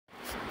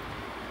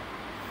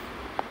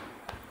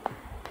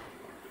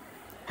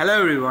Hello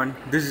everyone,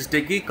 this is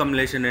Techie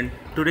Kamlesh, and in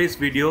today's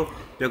video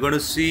we are going to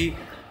see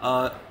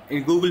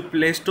in Google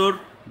Play Store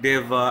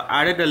they've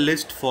added a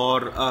list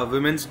for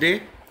Women's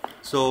Day.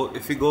 So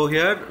if we go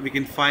here, we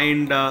can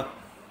find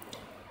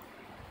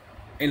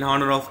in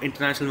honor of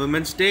International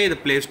Women's Day, the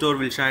Play Store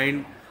will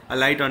shine a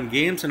light on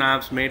games and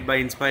apps made by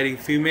inspiring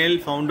female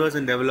founders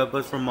and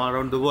developers from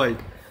around the world,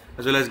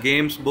 as well as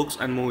games, books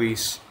and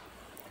movies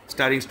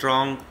starring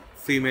strong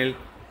female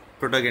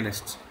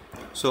protagonists.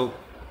 So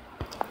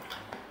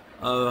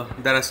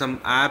there are some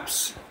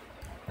apps,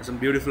 some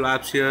beautiful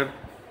apps here,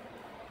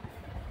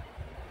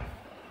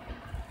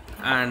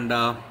 and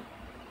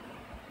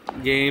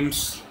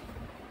games,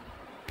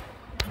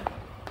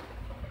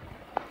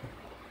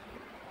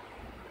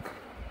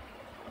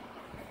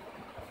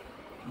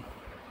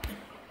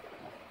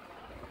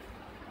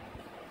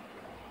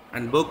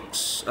 and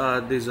books.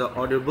 These are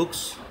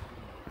audiobooks,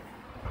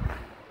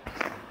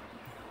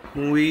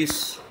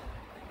 movies,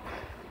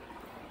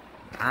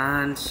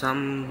 and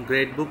some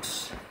great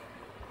books.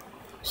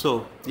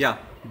 So yeah,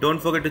 don't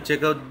forget to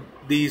check out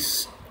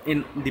these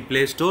in the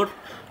Play Store,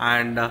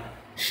 and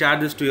share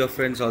this to your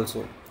friends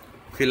also.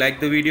 If you like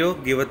the video,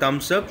 give a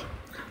thumbs up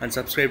and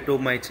subscribe to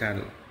my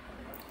channel.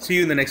 See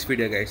you in the next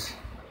video, guys.